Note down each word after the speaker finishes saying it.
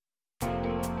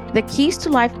The Keys to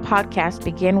Life podcast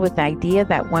begin with the idea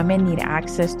that women need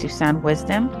access to sound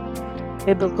wisdom,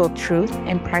 biblical truth,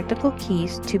 and practical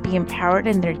keys to be empowered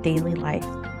in their daily life.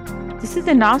 This is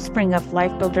an offspring of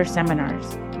Life Builder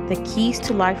seminars. The Keys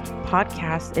to Life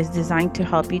podcast is designed to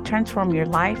help you transform your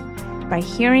life by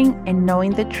hearing and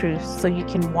knowing the truth so you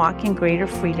can walk in greater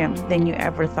freedom than you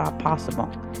ever thought possible.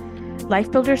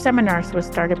 Life Builder Seminars was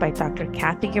started by Dr.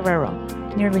 Kathy Guerrero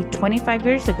nearly 25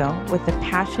 years ago with a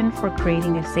passion for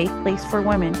creating a safe place for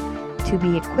women to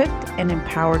be equipped and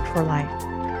empowered for life.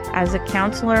 As a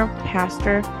counselor,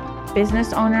 pastor,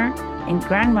 business owner, and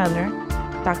grandmother,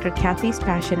 Dr. Kathy's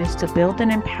passion is to build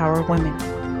and empower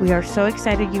women. We are so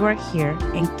excited you are here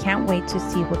and can't wait to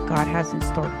see what God has in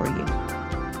store for you.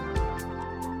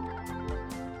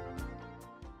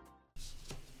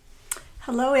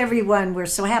 Hello, everyone. We're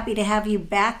so happy to have you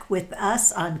back with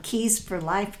us on Keys for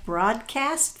Life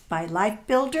broadcast by Life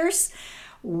Builders.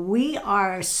 We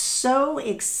are so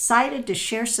excited to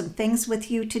share some things with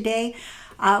you today.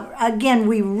 Again,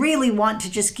 we really want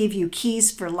to just give you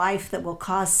keys for life that will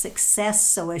cause success.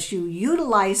 So as you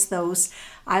utilize those,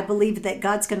 I believe that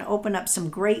God's going to open up some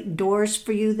great doors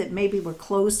for you that maybe were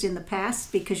closed in the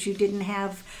past because you didn't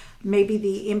have maybe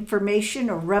the information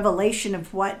or revelation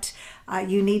of what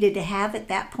you needed to have at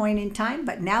that point in time.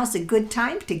 But now's a good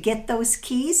time to get those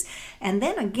keys. And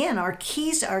then again, our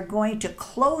keys are going to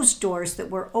close doors that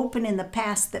were open in the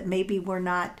past that maybe were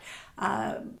not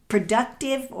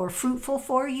productive or fruitful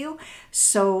for you.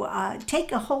 So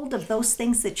take a hold of those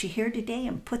things that you hear today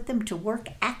and put them to work,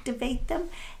 activate them,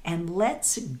 and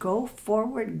let's go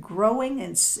forward growing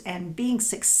and being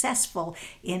successful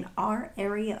in our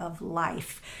area of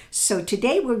life. So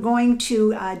today we're going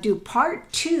to do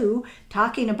part 2,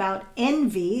 talking about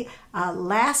envy.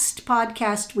 Last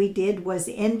podcast we did was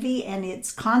envy and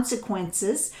its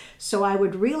consequences. So I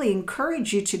would really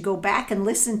encourage you to go back and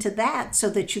listen to that so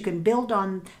that you can build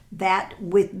on that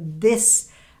with this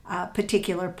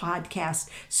particular podcast.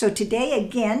 So today,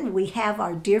 again, we have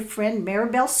our dear friend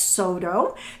Maribel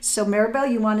Soto. So Maribel,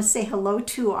 you want to say hello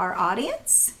to our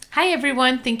audience? Hi,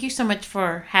 everyone. Thank you so much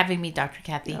for having me, Dr.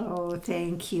 Kathy. Oh,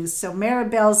 thank you. So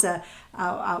Maribel's a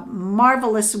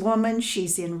marvelous woman.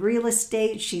 She's in real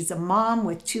estate. She's a mom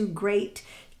with 2 great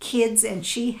kids, and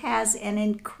she has an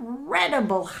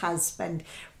incredible husband,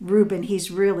 Ruben.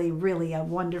 He's really, really a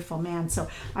wonderful man. So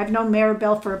I've known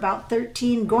Maribel for about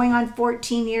 13, going on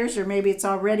 14 years, or maybe it's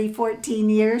already 14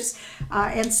 years.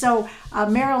 And so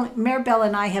Maribel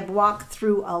and I have walked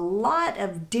through a lot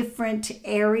of different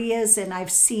areas, and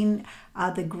I've seen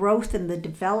the growth and the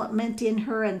development in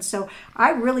her. And so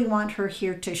I really want her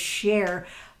here to share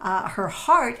her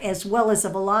heart as well as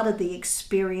of a lot of the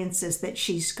experiences that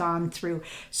she's gone through.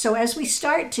 So as we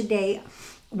start today,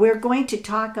 we're going to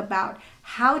talk about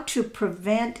how to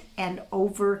prevent and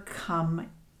overcome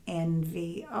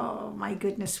envy. Oh my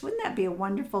goodness, wouldn't that be a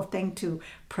wonderful thing to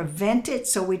prevent it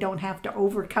so we don't have to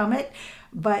overcome it?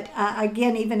 But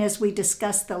again, even as we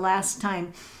discussed the last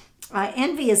time,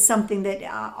 envy is something that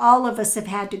all of us have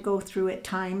had to go through at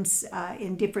times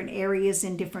in different areas,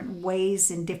 in different ways,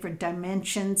 in different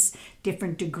dimensions,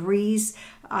 different degrees.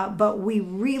 But we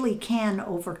really can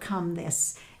overcome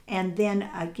this. And then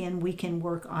again, we can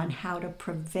work on how to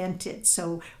prevent it.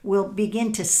 So we'll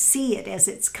begin to see it as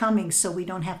it's coming so we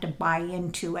don't have to buy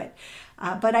into it.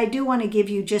 But I do want to give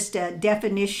you just a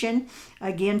definition,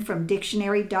 again, from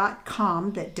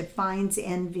dictionary.com that defines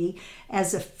envy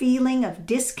as a feeling of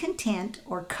discontent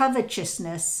or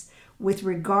covetousness with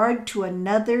regard to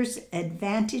another's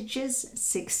advantages,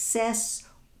 success,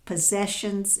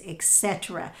 possessions,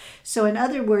 etc. So in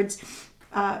other words,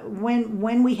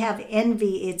 when we have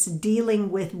envy, it's dealing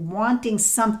with wanting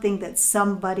something that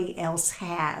somebody else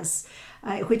has.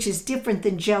 Which is different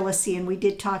than jealousy, and we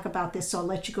did talk about this, so I'll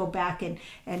let you go back and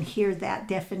hear that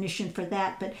definition for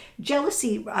that. But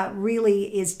jealousy really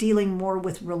is dealing more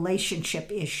with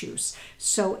relationship issues.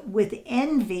 So with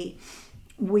envy,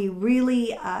 we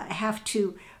really have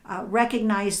to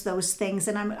recognize those things,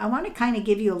 and I want to kind of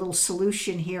give you a little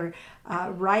solution here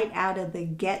right out of the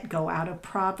get-go, out of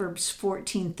Proverbs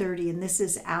 14:30, and this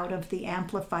is out of the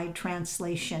Amplified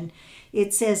Translation.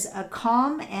 It says, "A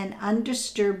calm and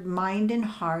undisturbed mind and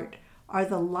heart are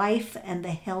the life and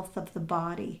the health of the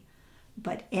body,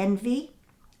 but envy,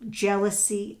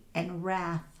 jealousy, and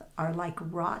wrath are like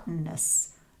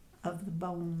rottenness of the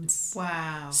bones."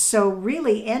 Wow. So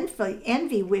really, envy,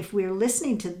 if we're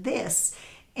listening to this,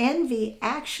 envy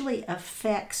actually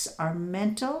affects our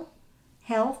mental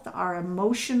health, our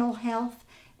emotional health,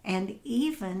 and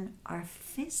even our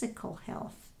physical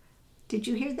health. Did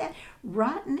you hear that?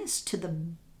 Rottenness to the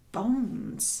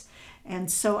bones.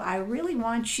 And so I really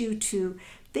want you to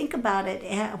think about it.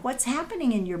 What's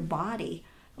happening in your body?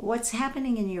 What's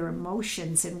happening in your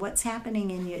emotions, and what's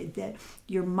happening in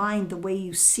your mind, the way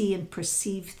you see and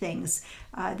perceive things.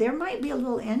 There might be a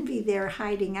little envy there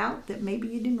hiding out that maybe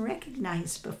you didn't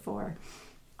recognize before.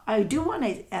 I do want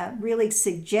to really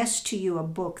suggest to you a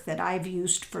book that I've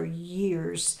used for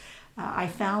years. I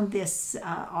found this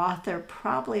author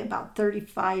probably about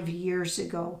 35 years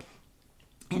ago,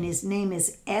 and his name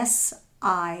is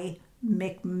S.I.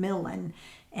 McMillan,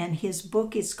 and his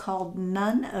book is called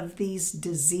None of These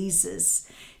Diseases.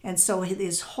 And so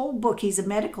his whole book, he's a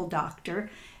medical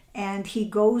doctor, and he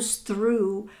goes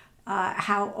through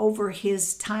how over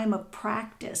his time of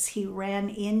practice he ran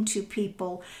into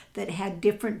people that had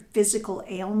different physical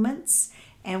ailments,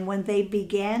 and when they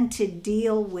began to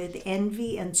deal with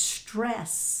envy and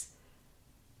stress,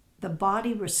 the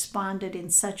body responded in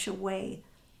such a way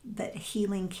that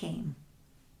healing came.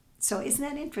 So isn't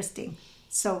that interesting?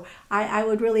 So I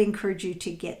would really encourage you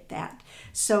to get that.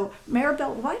 So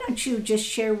Maribel, why don't you just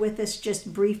share with us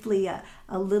just briefly a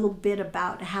little bit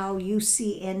about how you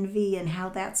see envy and how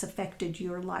that's affected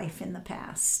your life in the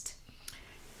past?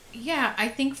 Yeah, I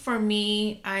think for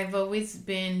me, I've always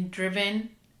been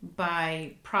driven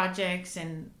by projects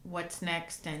and what's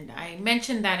next. And I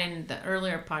mentioned that in the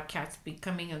earlier podcast,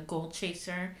 becoming a goal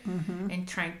chaser and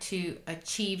trying to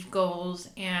achieve goals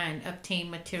and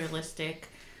obtain materialistic.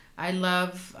 I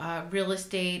love real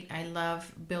estate. I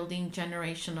love building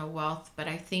generational wealth, but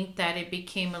I think that it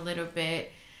became a little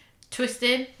bit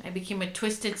twisted. I became a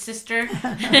twisted sister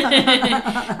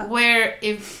where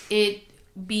if it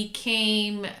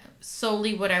became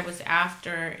solely what I was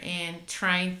after and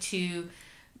trying to,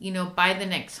 buy the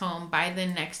next home, buy the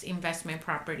next investment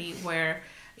property, where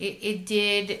it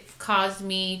did cause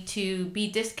me to be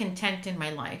discontent in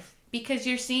my life, because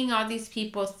you're seeing all these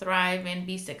people thrive and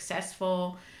be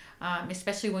successful,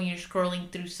 especially when you're scrolling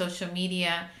through social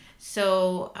media.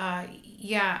 So, I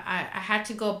had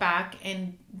to go back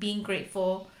and being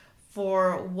grateful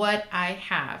for what I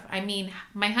have. I mean,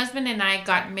 my husband and I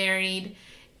got married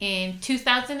in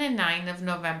 2009 of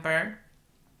November,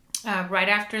 right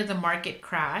after the market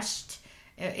crashed.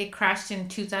 It crashed in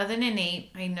 2008.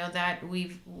 I know that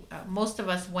most of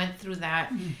us went through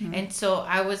that. And so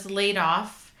I was laid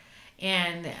off.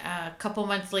 And a couple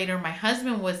months later, my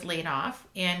husband was laid off,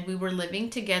 and we were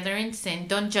living together in sin.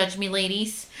 Don't judge me,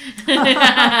 ladies.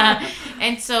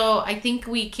 And so I think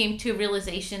we came to a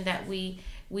realization that we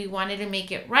wanted to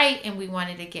make it right, and we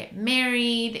wanted to get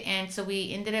married. And so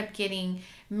we ended up getting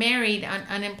married on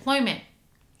unemployment.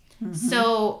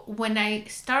 So when I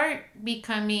start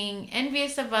becoming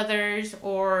envious of others,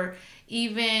 or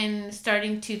even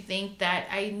starting to think that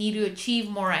I need to achieve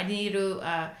more, I need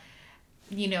to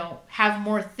have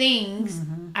more things,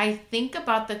 I think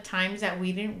about the times that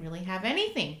we didn't really have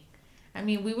anything. I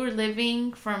mean, we were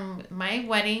living from, my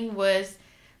wedding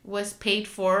was paid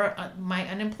for my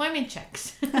unemployment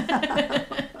checks.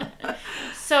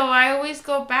 So I always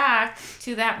go back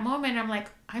to that moment. I'm like,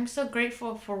 I'm so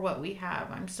grateful for what we have.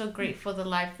 I'm so grateful the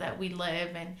life that we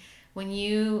live. And when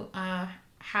you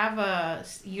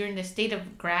you're in a state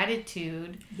of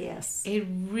gratitude, yes, it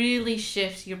really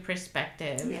shifts your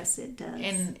perspective. Yes, it does.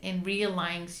 And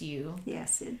realigns you.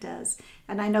 Yes, it does.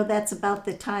 And I know that's about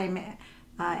the time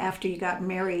after you got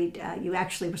married, you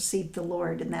actually received the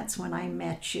Lord, and that's when I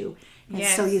met you. And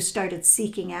so you started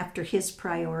seeking after His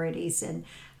priorities, and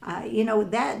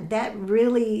that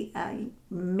really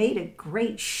made a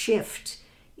great shift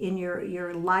in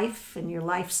your life and your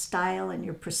lifestyle and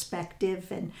your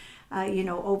perspective. And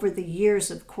over the years,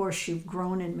 of course, you've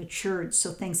grown and matured,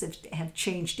 so things have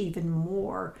changed even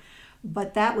more.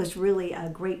 But that was really a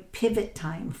great pivot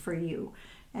time for you.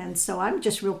 And so I'm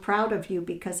just real proud of you,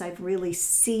 because I've really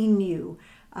seen you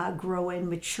grow and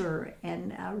mature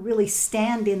and really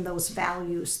stand in those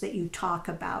values that you talk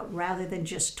about. Rather than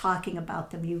just talking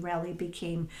about them, you really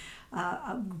became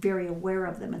very aware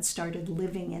of them and started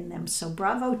living in them. So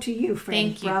bravo to you, friend.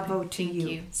 Thank you. Bravo to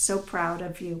you. So proud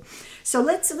of you. So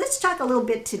let's talk a little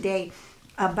bit today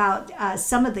about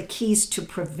some of the keys to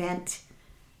prevent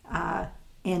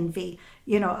envy.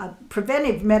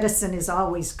 Preventive medicine is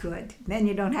always good. Then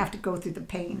you don't have to go through the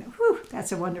pain. Whew,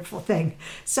 that's a wonderful thing.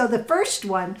 So the first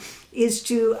one is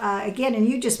to, again, and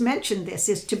you just mentioned this,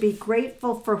 is to be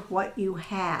grateful for what you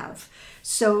have.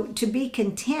 So to be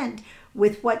content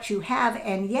with what you have,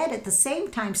 and yet at the same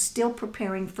time still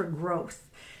preparing for growth.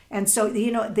 And so,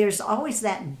 there's always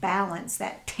that balance,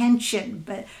 that tension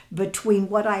between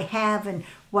what I have and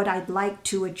what I'd like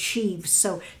to achieve.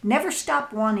 So never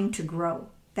stop wanting to grow.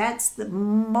 That's the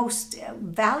most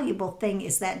valuable thing,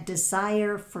 is that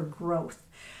desire for growth.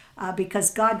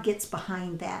 because God gets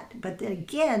behind that. But then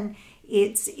again,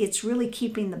 it's really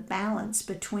keeping the balance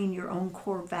between your own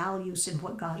core values and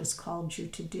what God has called you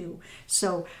to do.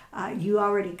 So you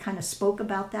already kind of spoke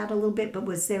about that a little bit, but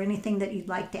was there anything that you'd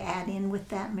like to add in with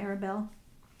that, Maribel?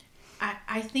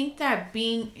 I think that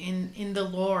being in the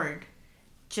Lord,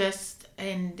 just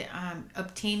and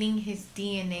obtaining His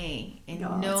DNA and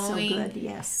knowing so good.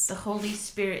 Yes. the Holy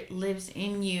Spirit lives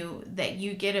in you, that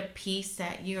you get a peace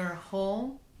that you're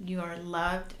whole, you are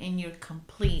loved, and you're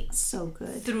complete. So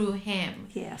good. Through Him.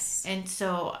 Yes. And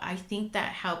so I think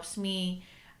that helps me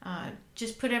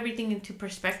just put everything into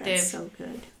perspective. That's so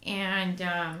good. And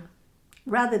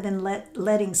rather than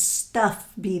letting stuff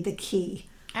be the key.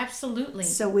 Absolutely.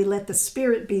 So we let the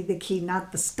Spirit be the key,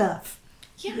 not the stuff.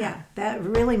 Yeah, that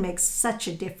really makes such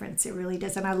a difference. It really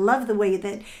does. And I love the way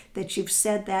that you've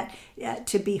said that,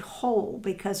 to be whole,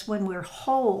 because when we're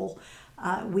whole,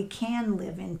 we can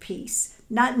live in peace.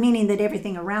 Not meaning that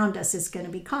everything around us is going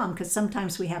to be calm, because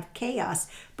sometimes we have chaos,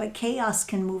 but chaos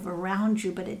can move around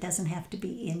you, but it doesn't have to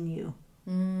be in you.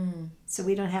 So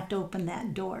we don't have to open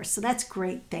that door. So that's a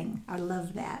great thing. I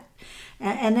love that.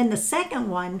 And then the second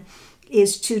one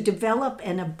is to develop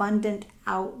an abundant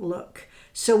outlook.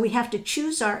 So we have to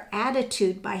choose our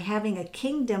attitude by having a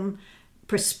kingdom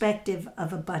perspective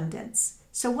of abundance.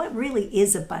 So what really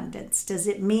is abundance? Does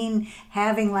it mean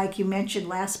having, like you mentioned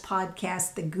last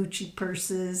podcast, the Gucci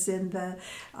purses and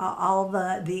all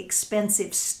the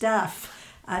expensive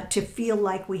stuff to feel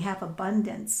like we have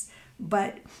abundance?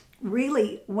 But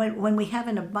really, when we have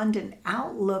an abundant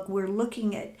outlook, we're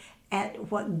looking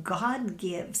at what God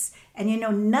gives. And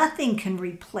nothing can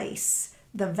replace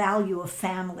the value of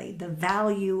family, the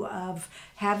value of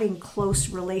having close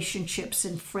relationships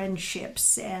and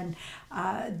friendships, and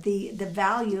the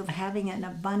value of having an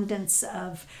abundance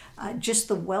of just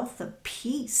the wealth of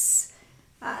peace.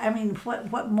 I mean,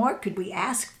 what more could we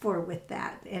ask for with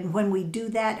that? And when we do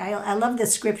that, I love the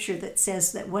scripture that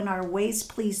says that when our ways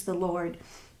please the Lord,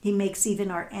 He makes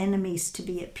even our enemies to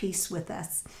be at peace with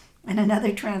us. And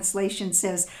another translation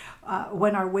says,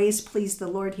 when our ways please the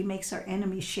Lord, He makes our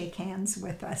enemies shake hands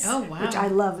with us. Oh, wow. Which I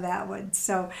love that one.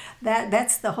 So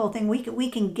that's the whole thing.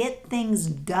 We can get things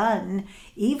done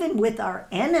even with our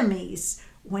enemies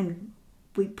when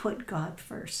we put God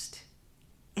first.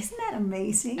 Isn't that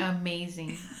amazing?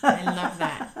 Amazing. I love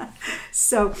that.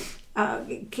 So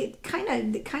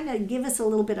kind of give us a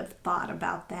little bit of thought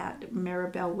about that,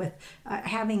 Maribel, with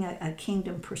having a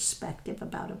kingdom perspective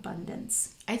about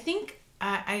abundance. I think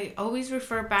I always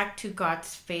refer back to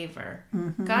God's favor.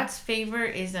 Mm-hmm. God's favor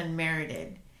is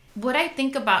unmerited. What I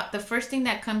think about, the first thing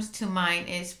that comes to mind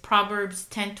is Proverbs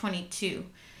 10:22.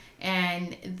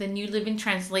 And the New Living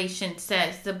Translation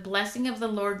says, "The blessing of the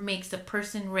Lord makes a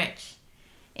person rich,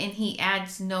 and He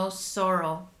adds no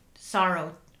sorrow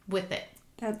with it."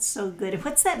 That's so good.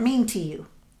 What's that mean to you?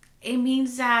 It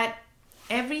means that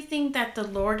everything that the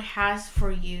Lord has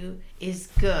for you is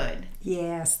good.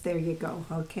 Yes, there you go.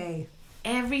 Okay.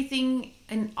 Everything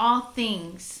and all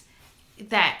things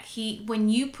that when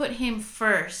you put Him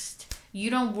first,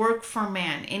 you don't work for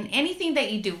man. In anything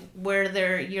that you do,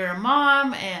 whether you're a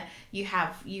mom,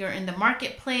 you're in the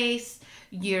marketplace,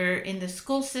 you're in the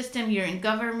school system, you're in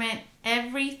government,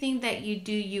 everything that you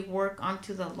do, you work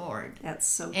unto the Lord. That's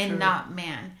so true. And not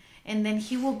man. And then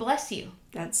He will bless you.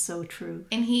 That's so true.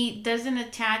 And He doesn't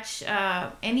attach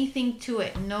anything to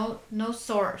it. No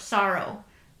sorrow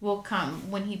will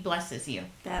come when He blesses you.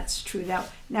 That's true.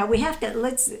 Now we have to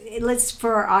let's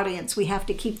for our audience, we have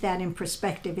to keep that in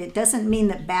perspective. It doesn't mean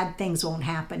that bad things won't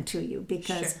happen to you,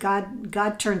 because sure.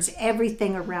 God turns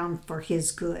everything around for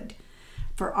His good,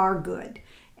 for our good.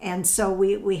 And so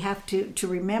we have to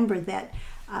remember that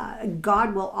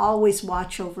God will always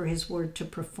watch over His word to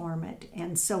perform it.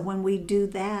 And so when we do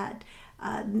that,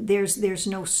 there's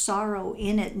no sorrow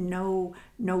in it, no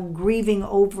grieving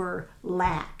over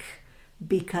lack,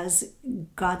 because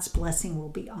God's blessing will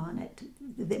be on it.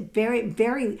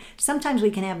 Sometimes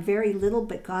we can have very little,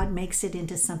 but God makes it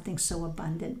into something so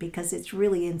abundant because it's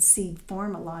really in seed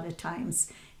form a lot of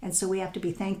times. And so we have to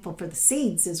be thankful for the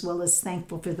seeds as well as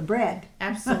thankful for the bread.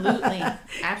 Absolutely.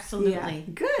 Absolutely.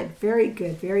 Yeah. Good. Very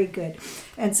good. Very good.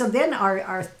 And so then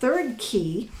our third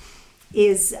key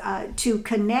is to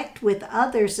connect with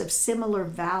others of similar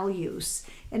values.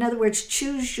 In other words,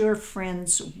 choose your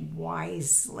friends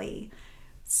wisely.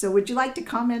 So would you like to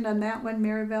comment on that one,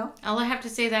 Maribel? All I have to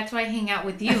say, that's why I hang out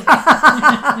with you.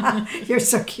 You're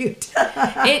so cute.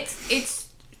 It's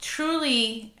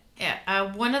truly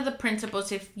one of the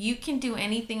principles. If you can do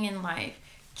anything in life,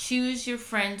 choose your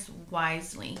friends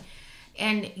wisely.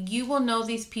 And you will know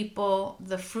these people,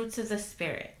 the fruits of the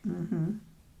Spirit. Mm-hmm.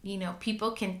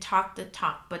 people can talk the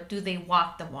talk, but do they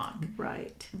walk the walk?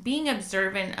 Right. Being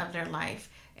observant of their life.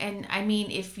 And I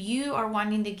mean, if you are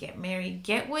wanting to get married,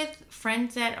 get with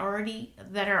friends that are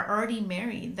already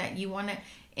married, that you want to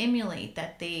emulate,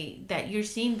 that you're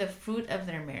seeing the fruit of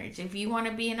their marriage. If you want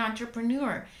to be an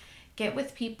entrepreneur, get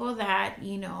with people that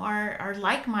are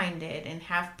like-minded and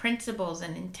have principles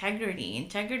and integrity.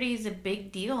 Integrity is a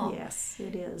big deal. Yes,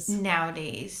 it is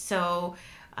nowadays. So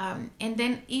and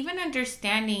then even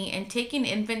understanding and taking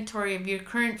inventory of your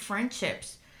current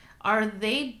friendships. Are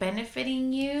they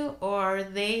benefiting you, or are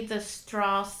they the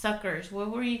straw suckers? What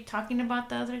were you talking about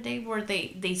the other day? Where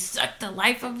they suck the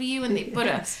life of you and they put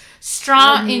a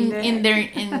straw in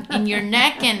your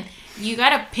neck, and you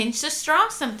gotta pinch the straw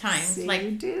sometimes. You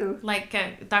do. Like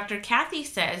Dr. Kathy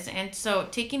says. And so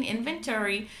taking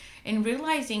inventory and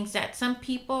realizing that some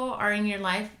people are in your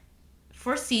life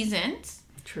for seasons.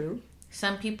 True.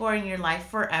 Some people are in your life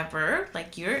forever.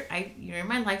 Like you're in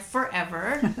my life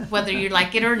forever, whether you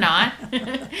like it or not.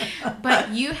 But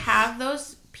you have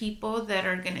those people that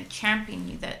are going to champion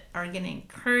you, that are going to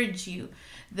encourage you,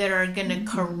 that are going to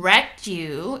correct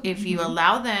you if you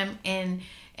allow them,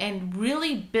 and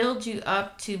really build you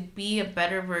up to be a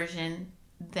better version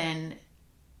than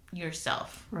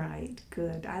yourself. Right.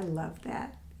 Good. I love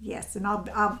that. Yes, and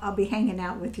I'll be hanging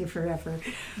out with you forever.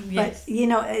 Yes.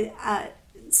 But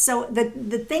so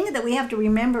the thing that we have to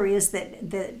remember is that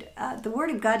the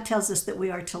Word of God tells us that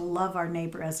we are to love our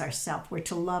neighbor as ourselves. We're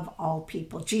to love all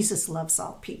people. Jesus loves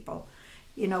all people.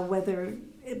 Whether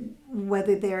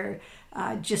they're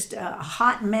just a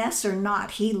hot mess or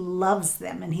not, he loves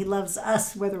them, and he loves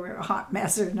us whether we're a hot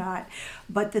mess or not.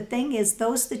 But the thing is,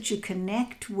 those that you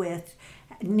connect with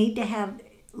need to have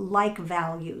like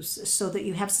values, so that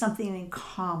you have something in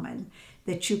common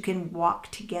that you can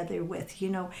walk together with.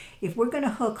 If we're going to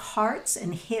hook hearts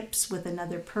and hips with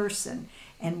another person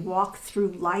and walk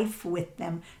through life with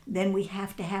them, then we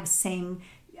have to have same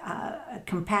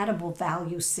compatible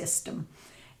value system.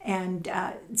 And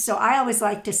so I always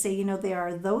like to say, there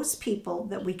are those people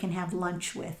that we can have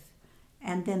lunch with,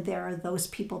 and then there are those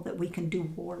people that we can do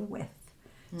war with.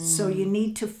 So you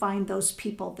need to find those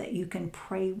people that you can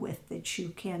pray with, that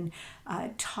you can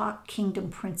talk kingdom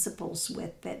principles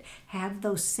with, that have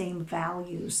those same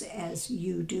values as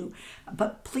you do.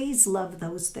 But please love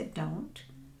those that don't.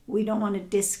 We don't want to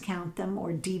discount them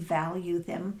or devalue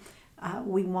them.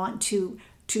 We want to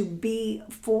be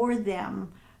for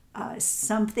them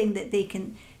something that they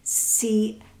can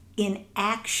see in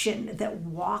action, that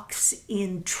walks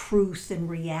in truth and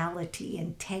reality,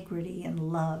 integrity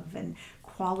and love and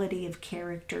quality of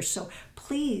character. So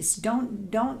please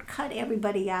don't cut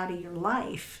everybody out of your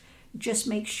life. Just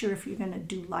make sure if you're going to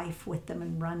do life with them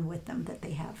and run with them, that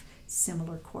they have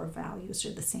similar core values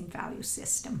or the same value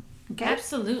system. Okay?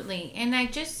 Absolutely. And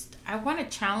I want to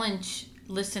challenge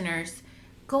listeners,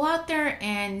 go out there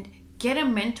and get a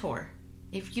mentor.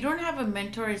 If you don't have a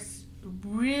mentor, it's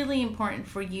really important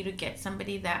for you to get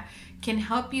somebody that can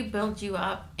help you, build you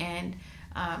up, and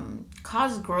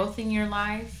cause growth in your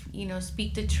life.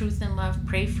 Speak the truth in love,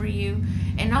 pray for you,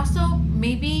 and also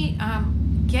maybe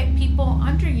get people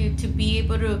under you to be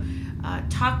able to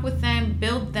talk with them,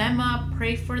 build them up,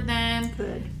 pray for them.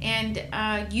 Good.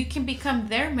 And you can become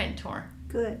their mentor.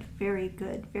 Good. Very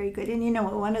good. Very good. And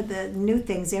one of the new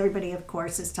things, everybody of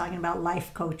course is talking about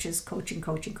life coaches, coaching,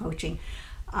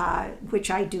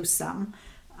 which I do some.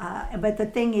 But the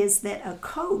thing is that a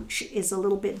coach is a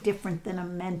little bit different than a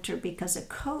mentor, because a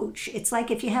coach, it's like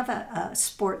if you have a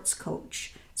sports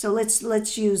coach. So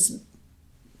let's use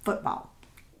football,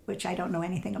 which I don't know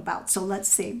anything about. So let's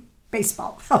say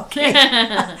baseball.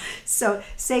 Okay. So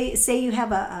say you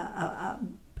have a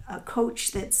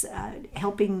coach that's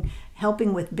helping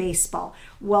with baseball.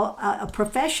 Well, a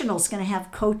professional is going to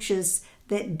have coaches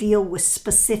that deal with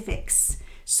specifics.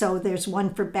 So there's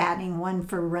one for batting, one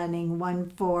for running, one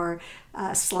for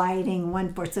sliding,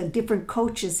 so different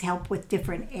coaches help with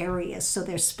different areas. So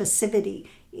there's specificity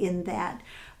in that.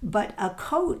 But a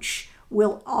coach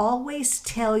will always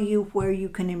tell you where you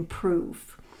can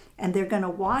improve. And they're going to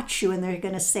watch you, and they're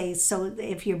going to say, so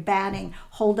if you're batting,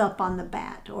 hold up on the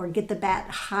bat, or get the bat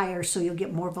higher so you'll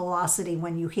get more velocity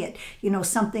when you hit,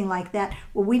 something like that.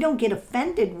 Well, we don't get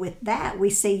offended with that.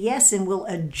 We say yes, and we'll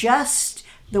adjust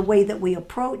the way that we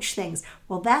approach things.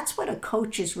 Well, that's what a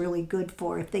coach is really good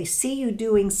for. If they see you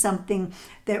doing something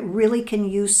that really can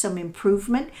use some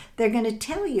improvement, they're going to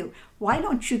tell you, why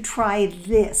don't you try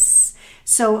this?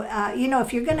 So,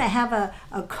 if you're going to have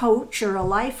a coach or a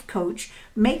life coach,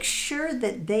 make sure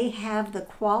that they have the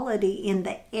quality in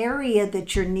the area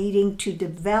that you're needing to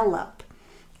develop,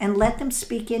 and let them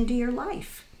speak into your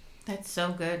life. That's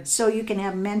so good. So you can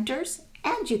have mentors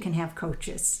and you can have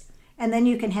coaches. And then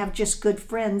you can have just good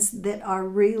friends that are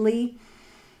really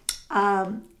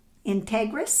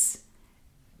integrous,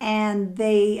 and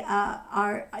they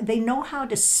know how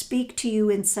to speak to you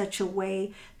in such a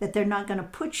way that they're not going to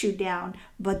put you down,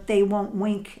 but they won't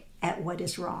wink at what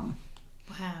is wrong.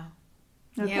 Wow.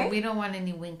 Okay? Yeah, we don't want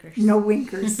any winkers. No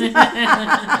winkers.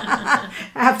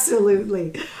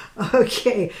 Absolutely.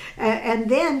 Okay. And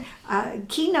then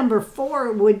key number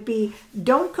 4 would be,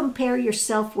 don't compare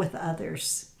yourself with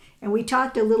others. And we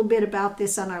talked a little bit about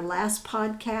this on our last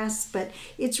podcast, but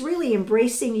it's really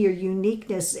embracing your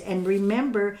uniqueness and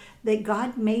remember that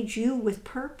God made you with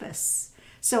purpose.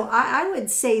 So I would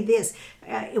say this,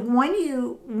 when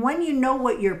you know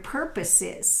what your purpose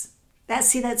is,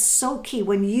 that's so key.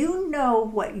 When you know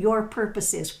what your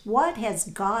purpose is, what has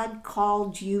God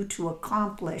called you to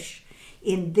accomplish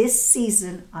in this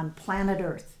season on planet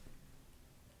Earth,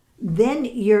 then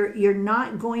you're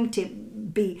not going to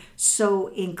be so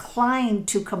inclined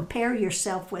to compare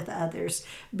yourself with others,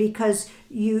 because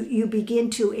you begin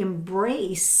to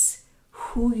embrace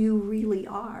who you really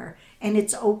are. And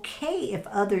it's okay if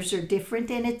others are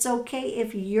different, and it's okay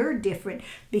if you're different,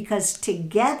 because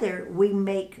together we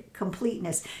make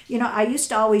completeness. You know, I used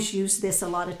to always use this a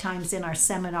lot of times in our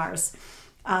seminars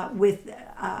with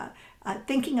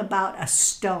thinking about a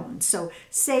stone. So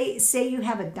say you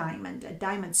have a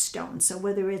diamond stone. So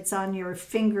whether it's on your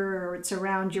finger or it's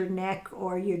around your neck,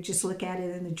 or you just look at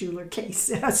it in the jeweler case,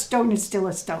 a stone is still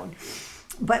a stone.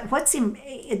 But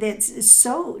that's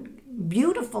so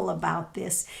beautiful about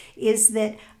this is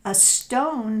that a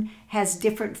stone has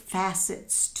different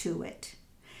facets to it.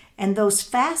 And those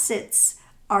facets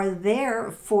are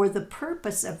there for the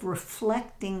purpose of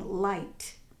reflecting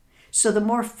light. So the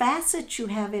more facets you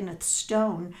have in a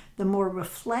stone, the more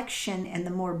reflection and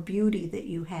the more beauty that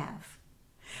you have.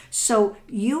 So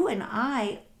you and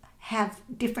I have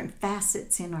different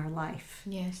facets in our life.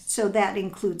 Yes. So that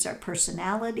includes our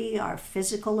personality, our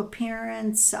physical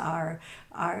appearance, our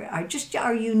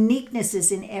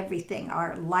uniquenesses in everything,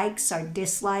 our likes, our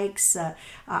dislikes,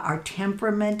 our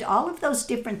temperament. All of those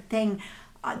different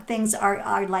things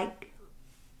are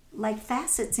like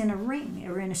facets in a ring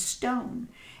or in a stone.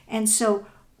 And so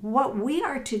what we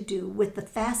are to do with the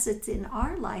facets in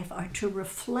our life are to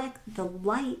reflect the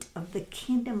light of the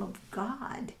kingdom of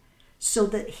God, so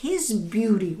that his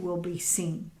beauty will be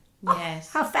seen. Yes.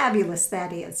 Oh, how fabulous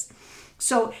that is.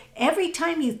 So every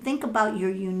time you think about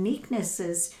your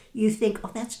uniquenesses, you think, oh,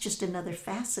 that's just another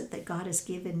facet that God has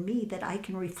given me that I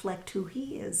can reflect who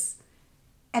he is.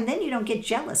 And then you don't get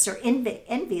jealous or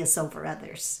envious over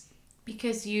others.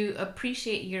 Because you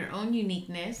appreciate your own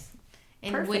uniqueness.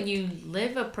 And Perfect. When you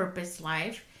live a purpose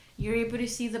life, you're able to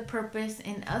see the purpose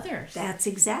in others. That's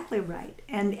exactly right.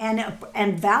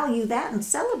 And value that and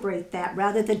celebrate that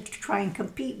rather than try and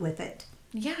compete with it.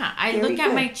 Yeah, I Very look at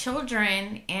good. my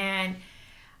children and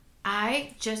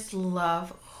I just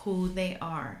love who they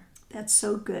are. That's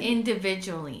so good.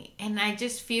 Individually. And I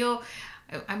just feel,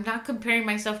 I'm not comparing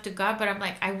myself to God, but I'm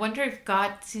like, I wonder if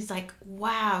God sees like,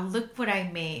 wow, look what I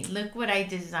made. Look what I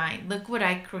designed. Look what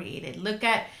I created. Look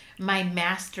at my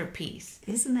masterpiece.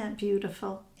 Isn't that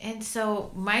beautiful? And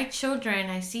so my children,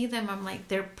 I see them, I'm like,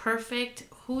 they're perfect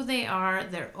who they are,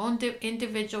 their own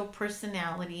individual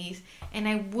personalities, and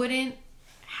I wouldn't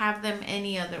have them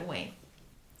any other way.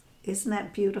 Isn't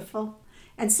that beautiful?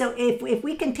 And so if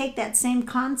we can take that same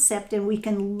concept and we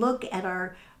can look at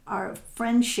our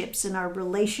friendships and our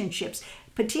relationships,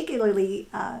 particularly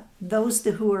those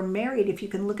who are married, if you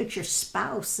can look at your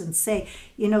spouse and say,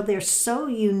 you know, they're so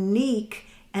unique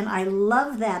and I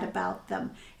love that about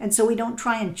them. And so we don't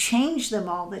try and change them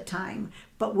all the time,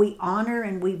 but we honor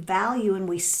and we value and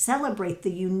we celebrate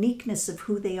the uniqueness of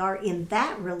who they are in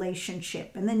that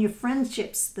relationship. And then your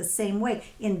friendships the same way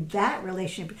in that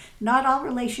relationship. Not all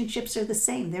relationships are the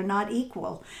same. They're not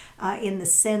equal in the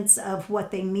sense of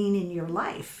what they mean in your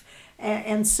life.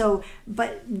 And so,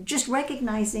 but just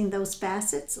recognizing those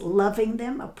facets, loving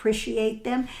them, appreciate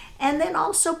them, and then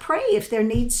also pray if there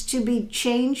needs to be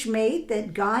change made,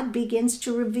 that God begins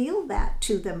to reveal that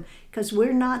to them, because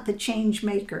we're not the change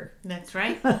maker. That's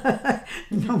right.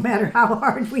 No matter how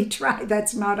hard we try,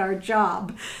 that's not our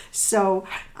job. So,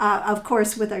 of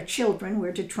course, with our children,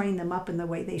 we're to train them up in the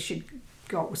way they should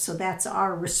go. So that's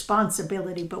our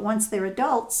responsibility. But once they're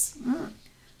adults,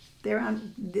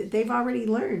 they've already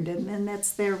learned, and then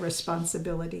that's their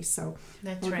responsibility. So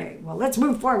That's okay, right. well, let's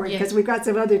move forward because we've got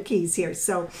some other keys here.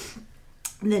 So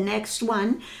the next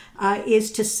one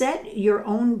is to set your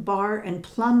own bar and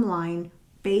plumb line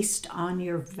based on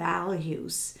your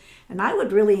values. And I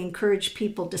would really encourage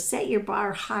people to set your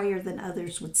bar higher than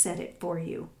others would set it for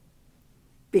you.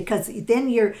 Because then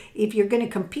if you're going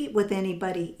to compete with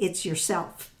anybody, it's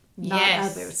yourself, not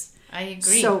others. I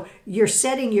agree. So you're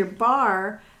setting your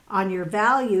bar on your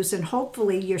values, and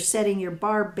hopefully you're setting your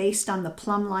bar based on the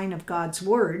plumb line of God's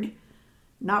word,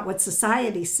 not what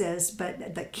society says,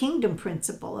 but the kingdom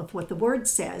principle of what the word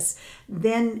says.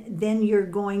 Then you're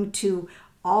going to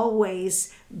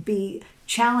always be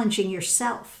challenging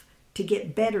yourself to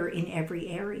get better in every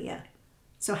area.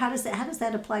 So how does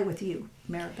that apply with you,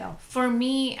 Maribel? For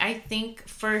me, I think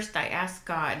first I ask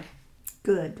God,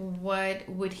 good, what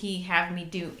would He have me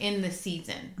do in the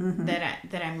season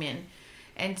that I'm in?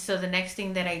 And so the next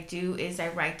thing that I do is I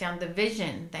write down the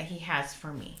vision that He has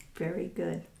for me. Very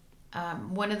good.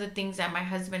 One of the things that my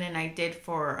husband and I did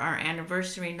for our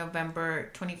anniversary, November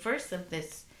 21st of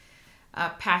this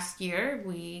past year,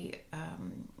 we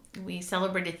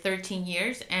celebrated 13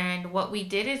 years. And what we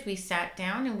did is we sat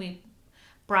down and we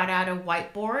brought out a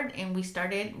whiteboard and we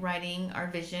started writing our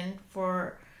vision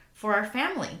for our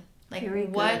family. Like,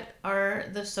 what are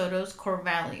the Soto's core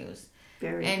values?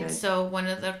 Very and good. So one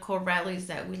of the core values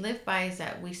that we live by is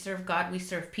that we serve God, we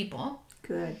serve people.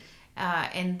 Good.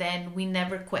 And then we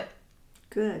never quit.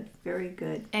 Good. Very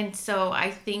good. And so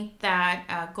I think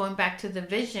that going back to the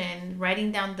vision,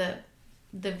 writing down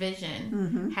the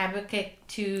vision, Habakkuk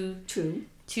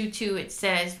 2:2, it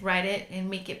says, write it and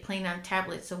make it plain on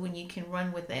tablets so when you can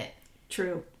run with it.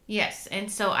 True. Yes.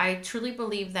 And so I truly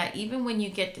believe that even when you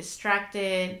get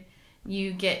distracted,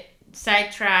 you get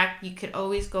sidetracked, you could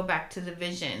always go back to the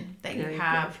vision that you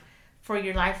have for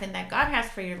your life and that God has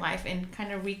for your life and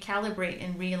kind of recalibrate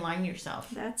and realign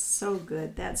yourself. That's so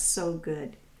good. That's so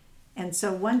good. And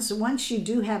so once you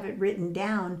do have it written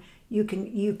down, you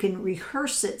can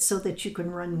rehearse it so that you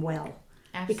can run well.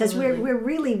 Absolutely. Because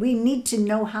we need to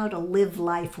know how to live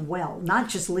life well, not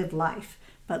just live life,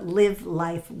 but live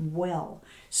life well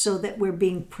so that we're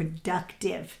being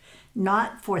productive,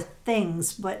 not for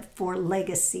things, but for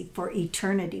legacy, for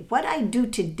eternity. What I do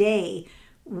today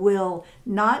will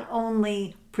not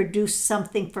only produce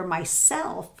something for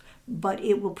myself, but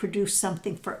it will produce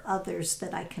something for others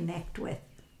that I connect with.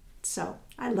 So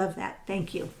I love that.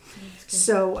 Thank you.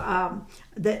 So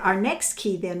our next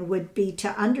key then would be to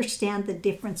understand the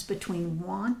difference between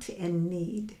want and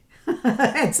need.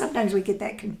 And sometimes we get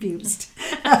that confused.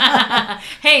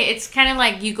 Hey, it's kind of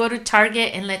like you go to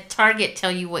Target and let Target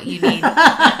tell you what you need.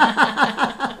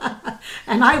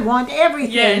 And I want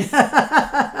everything. Yes.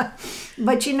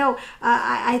 But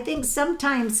I think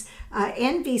sometimes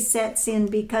envy sets in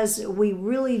because we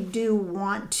really do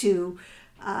want to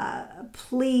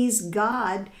please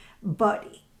God, but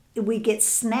we get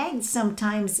snagged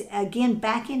sometimes again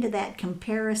back into that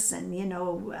comparison.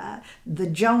 The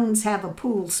Jones have a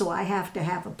pool, so I have to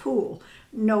have a pool.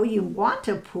 No, you want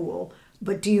a pool,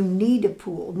 but do you need a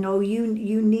pool? No, you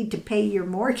need to pay your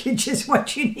mortgage is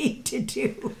what you need to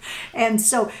do. And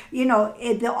so,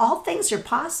 all things are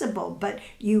possible, but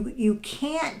you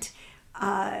can't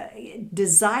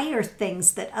desire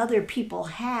things that other people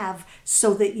have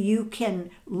so that you can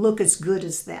look as good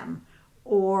as them,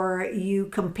 or you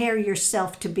compare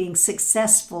yourself to being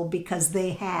successful because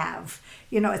they have.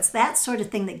 It's that sort of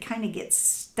thing that kind of gets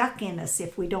stuck in us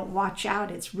if we don't watch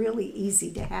out. It's really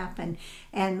easy to happen.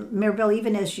 And Maribel,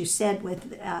 even as you said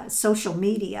with social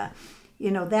media,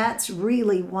 that's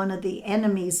really one of the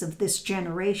enemies of this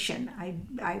generation.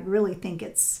 I really think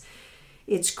it's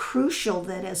crucial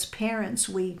that as parents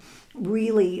we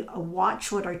really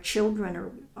watch what our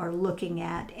children are looking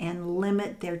at and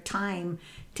limit their time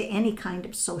to any kind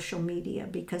of social media,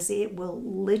 because it will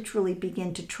literally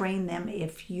begin to train them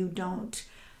if you don't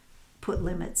put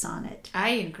limits on it.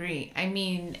 I agree. I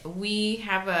mean, we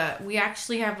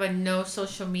actually have a no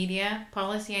social media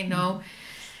policy. I know,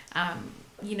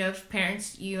 if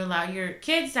parents, you allow your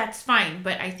kids, that's fine.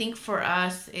 But I think for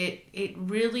us, it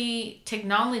really,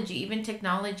 technology,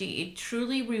 it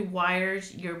truly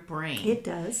rewires your brain. It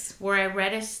does. Where I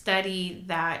read a study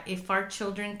that if our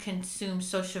children consume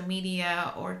social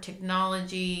media or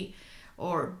technology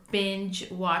or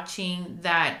binge watching,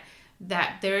 that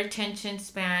their attention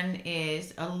span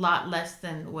is a lot less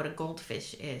than what a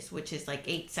goldfish is, which is like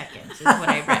 8 seconds is what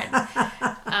I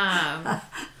read.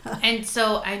 And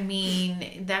so, I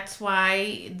mean, that's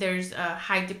why there's a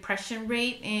high depression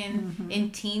rate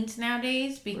in teens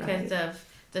nowadays because of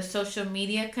the social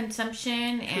media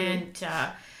consumption. And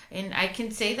I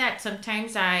can say that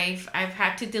sometimes I've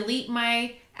had to delete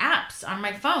my apps on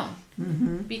my phone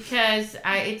because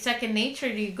it's second nature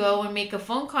to go and make a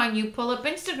phone call and you pull up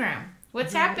Instagram.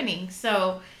 What's happening?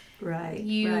 So Right.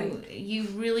 You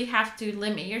really have to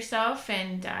limit yourself,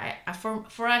 and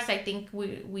for us, I think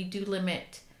we do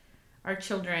limit our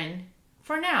children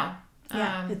for now.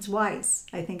 Yeah, it's wise.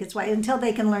 I think it's wise until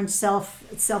they can learn self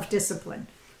discipline.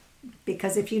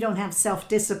 Because if you don't have self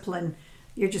discipline,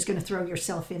 you're just going to throw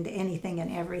yourself into anything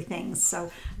and everything.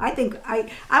 So I think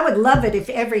I would love it if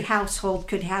every household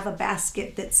could have a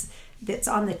basket that's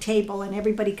on the table, and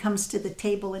everybody comes to the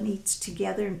table and eats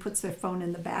together and puts their phone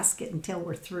in the basket until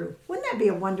we're through. Wouldn't that be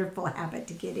a wonderful habit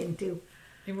to get into?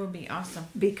 It would be awesome.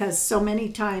 Because so many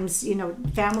times,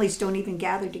 families don't even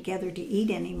gather together to eat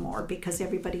anymore because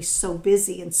everybody's so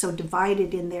busy and so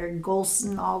divided in their goals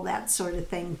and all that sort of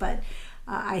thing. But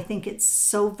I think it's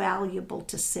so valuable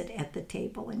to sit at the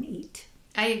table and eat.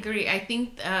 I agree. I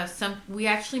think we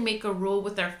actually make a rule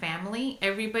with our family.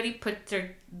 Everybody puts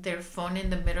their phone in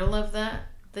the middle of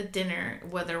the dinner,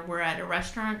 whether we're at a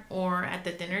restaurant or at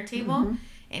the dinner table. Mm-hmm.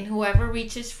 And whoever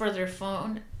reaches for their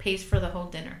phone pays for the whole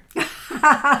dinner. And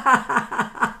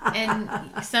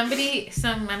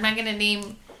I'm not going to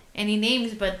name any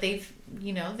names, but they've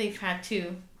had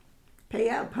to pay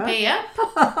up, huh? Pay up.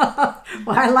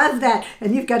 Well, I love that.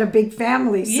 And you've got a big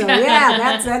family. So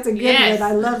that's a good one.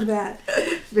 I love that.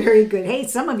 Very good. Hey,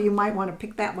 some of you might want to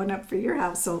pick that one up for your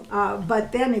household.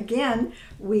 But then again,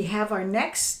 we have our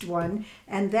next one,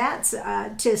 and that's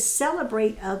to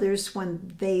celebrate others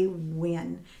when they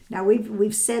win. Now,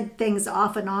 we've said things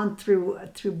off and on through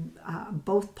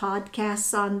both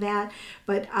podcasts on that,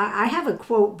 but I have a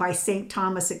quote by St.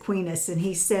 Thomas Aquinas, and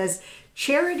he says,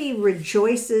 "Charity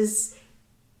rejoices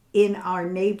in our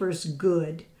neighbor's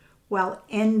good, while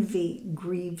envy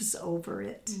grieves over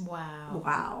it."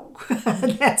 Wow.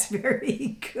 That's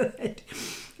very good.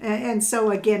 And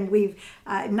so again, we've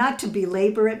not to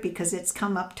belabor it because it's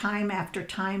come up time after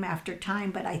time after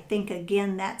time, but I think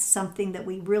again that's something that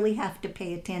we really have to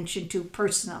pay attention to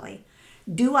personally.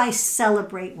 Do I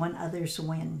celebrate when others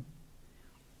win,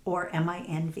 or am I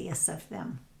envious of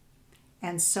them?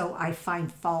 And so I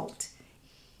find fault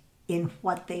in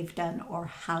what they've done or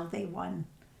how they won.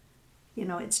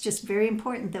 It's just very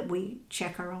important that we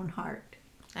check our own heart.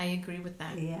 I agree with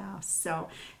that. Yeah. So,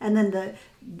 and then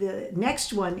the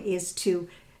next one is to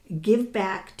give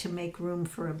back to make room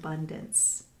for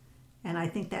abundance. And I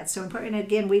think that's so important. And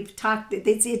again, we've talked,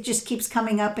 it just keeps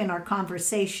coming up in our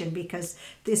conversation because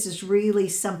this is really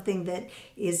something that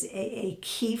is a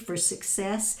key for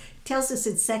success. It tells us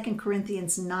in 2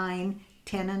 Corinthians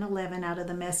 9:10 and 11 out of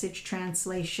the Message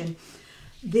translation,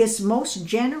 "This most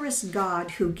generous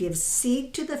God who gives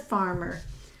seed to the farmer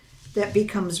that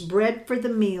becomes bread for the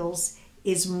meals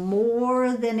is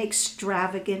more than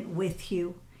extravagant with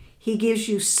you. He gives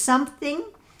you something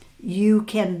you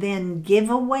can then give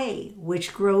away,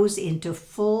 which grows into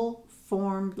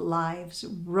full-formed lives,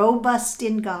 robust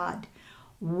in God,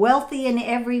 wealthy in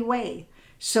every way,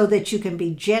 so that you can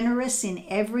be generous in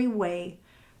every way,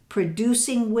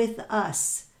 producing with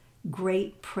us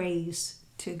great praise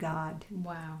to God."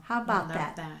 Wow. How about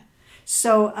that?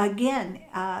 So again,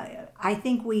 I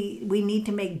think we need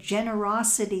to make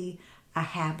generosity a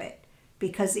habit,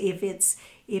 because if it's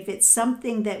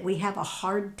something that we have a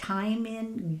hard time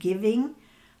in giving,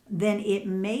 then it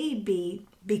may be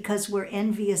because we're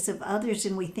envious of others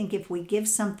and we think if we give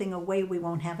something away, we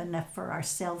won't have enough for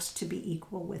ourselves to be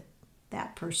equal with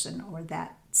that person or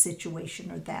that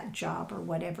situation or that job or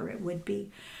whatever it would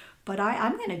be. But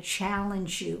I'm going to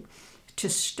challenge you to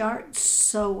start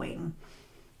sowing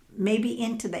maybe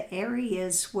into the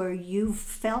areas where you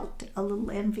felt a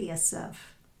little envious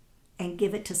of, and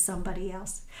give it to somebody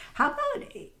else. How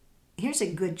about, here's a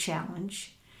good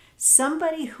challenge.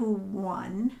 Somebody who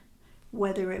won,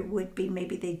 whether it would be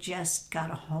maybe they just got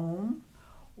a home,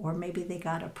 or maybe they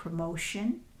got a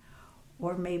promotion,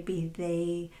 or maybe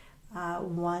they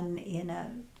won in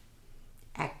a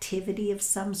activity of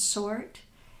some sort.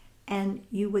 And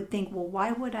you would think, well,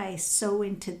 why would I sow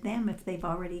into them if they've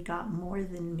already got more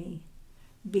than me?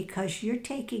 Because you're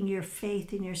taking your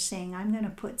faith and you're saying, I'm going to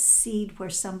put seed where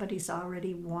somebody's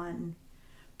already won,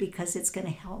 because it's going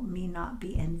to help me not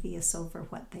be envious over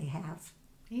what they have.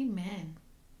 Amen.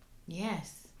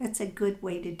 Yes. That's a good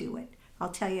way to do it.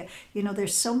 I'll tell you,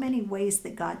 there's so many ways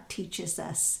that God teaches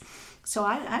us. So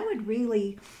I would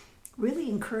really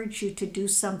encourage you to do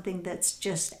something that's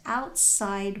just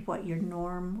outside what your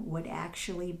norm would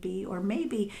actually be. Or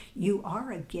maybe you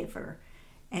are a giver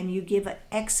and you give an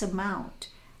X amount.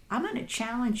 I'm going to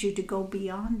challenge you to go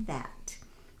beyond that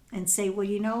and say,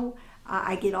 well,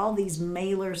 I get all these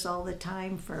mailers all the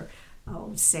time for,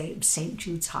 say, St.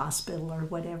 Jude's Hospital or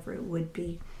whatever it would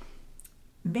be.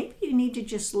 maybe you need to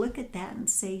just look at that and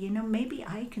say, maybe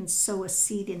I can sow a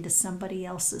seed into somebody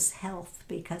else's health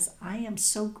because I am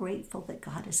so grateful that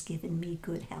God has given me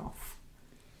good health.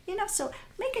 So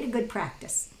make it a good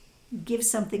practice. Give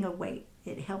something away.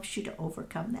 It helps you to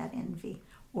overcome that envy,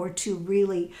 or to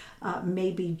really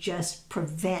maybe just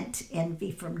prevent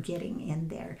envy from getting in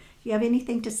there. You have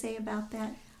anything to say about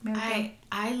that, Maribel?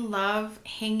 I love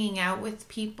hanging out with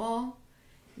people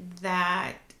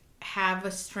that have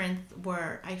a strength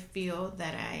where I feel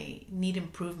that I need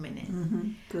improvement in. Mm-hmm.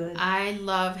 Good. I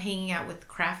love hanging out with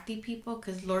crafty people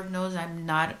because Lord knows I'm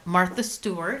not Martha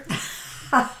Stewart.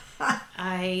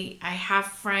 I have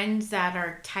friends that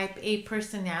are type A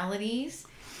personalities,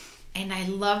 and I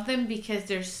love them because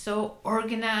they're so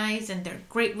organized and they're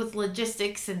great with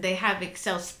logistics and they have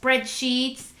Excel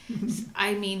spreadsheets.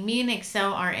 I mean, me and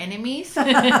Excel are enemies. But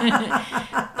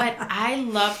I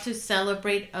love to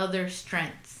celebrate other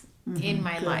strengths in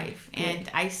my life. Good. And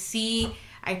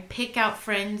I pick out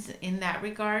friends in that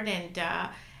regard, and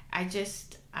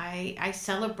I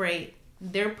celebrate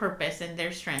their purpose and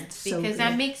their strengths because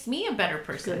that makes me a better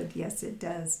person. Good. Yes, it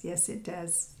does. Yes, it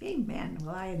does. Amen.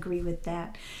 Well, I agree with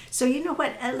that. So you know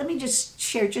what? Let me just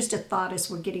share just a thought as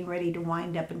we're getting ready to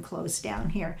wind up and close down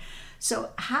here.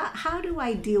 So how do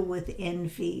I deal with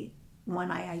envy when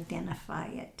I identify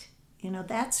it?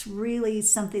 That's really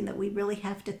something that we really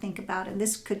have to think about. And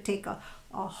this could take a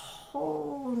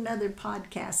whole nother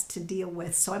podcast to deal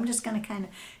with. So I'm just going to kind of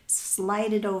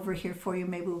slide it over here for you.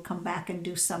 Maybe we'll come back and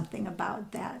do something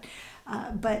about that.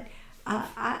 But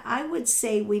I would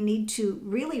say we need to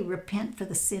really repent for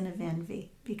the sin of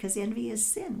envy, because envy is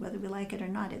sin, whether we like it or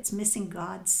not. It's missing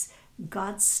God's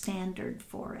standard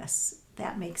for us.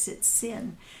 That makes it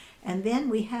sin. And then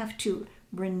we have to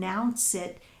renounce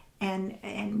it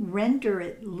and render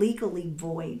it legally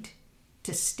void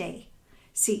to stay.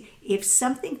 See, if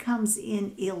something comes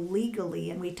in illegally,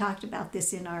 and we talked about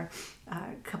this in our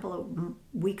couple of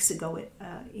weeks ago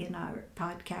in our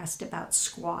podcast about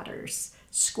squatters.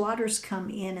 Squatters come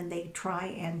in and they try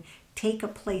and take a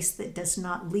place that does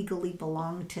not legally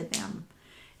belong to them.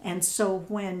 And so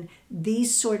when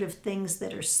these sort of things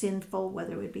that are sinful,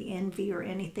 whether it would be envy or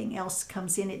anything else,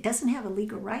 comes in, it doesn't have a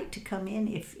legal right to come in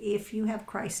if you have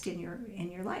Christ in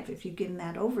your life. If you've given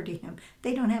that over to him,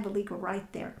 they don't have a legal right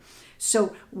there.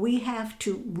 So we have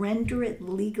to render it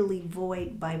legally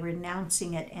void by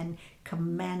renouncing it and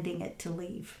commanding it to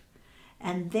leave.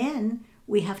 And then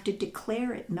we have to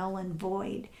declare it null and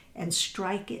void and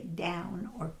strike it down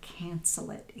or cancel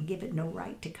it and give it no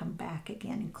right to come back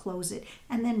again and close it,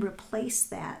 and then replace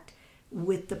that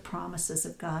with the promises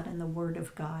of God and the Word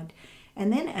of God.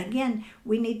 And then again,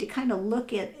 we need to kind of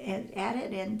look at it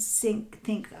and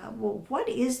think, well, what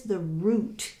is the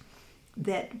root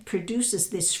that produces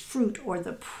this fruit or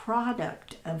the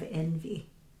product of envy?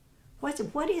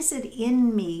 What is it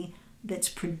in me that's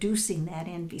producing that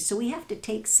envy? So we have to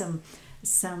take some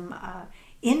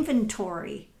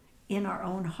inventory in our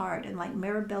own heart. And like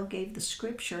Maribel gave the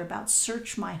scripture about,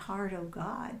 search my heart, O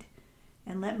God,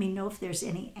 and let me know if there's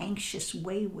any anxious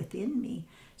way within me.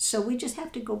 So we just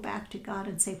have to go back to God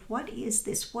and say, what is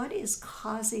this? What is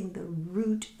causing the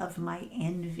root of my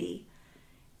envy?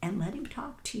 And let him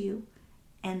talk to you,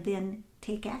 and then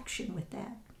take action with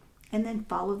that. And then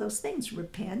follow those things.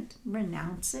 Repent,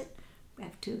 renounce it. We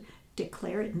have to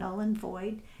declare it null and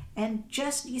void. And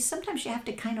sometimes you have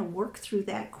to kind of work through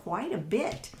that quite a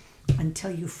bit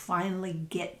until you finally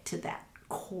get to that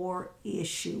core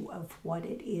issue of what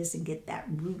it is and get that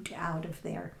root out of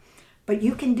there. But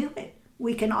you can do it.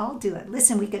 We can all do it.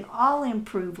 Listen, we can all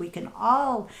improve. We can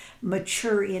all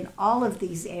mature in all of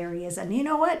these areas. And you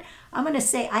know what? I'm going to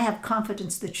say I have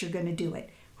confidence that you're going to do it.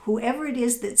 Whoever it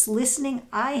is that's listening,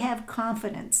 I have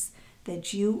confidence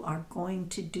that you are going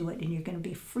to do it, and you're going to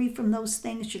be free from those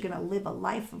things. You're going to live a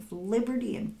life of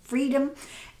liberty and freedom,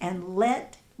 and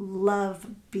let love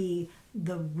be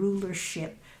the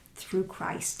rulership through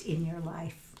Christ in your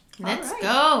life. Let's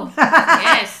go.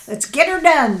 Yes. Let's get her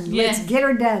done. Yes. Let's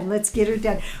get her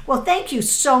done. Well, thank you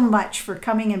so much for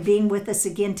coming and being with us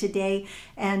again today.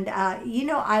 And,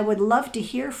 I would love to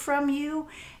hear from you.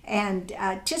 And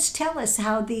just tell us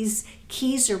how these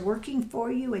keys are working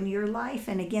for you in your life.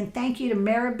 And again, thank you to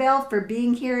Maribel for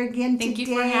being here again today. Thank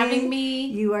you for having me.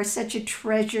 You are such a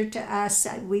treasure to us.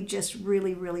 We just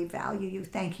really, really value you.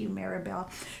 Thank you, Maribel.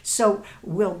 So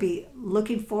we'll be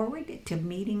looking forward to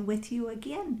meeting with you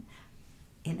again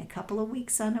in a couple of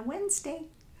weeks on a Wednesday.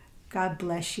 God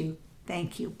bless you.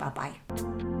 Thank you. Bye-bye.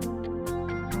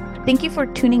 Thank you for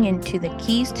tuning in to the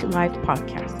Keys to Life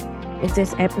podcast. If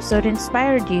this episode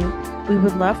inspired you, we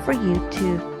would love for you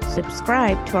to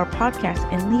subscribe to our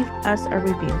podcast and leave us a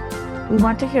review. We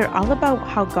want to hear all about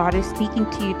how God is speaking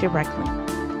to you directly.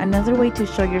 Another way to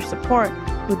show your support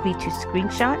would be to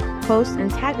screenshot, post, and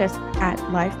tag us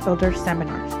at Life Builder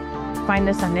Seminars. Find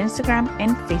us on Instagram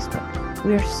and Facebook.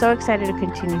 We are so excited to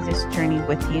continue this journey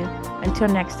with you. Until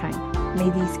next time, may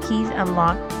these keys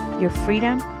unlock your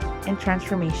freedom and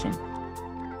transformation.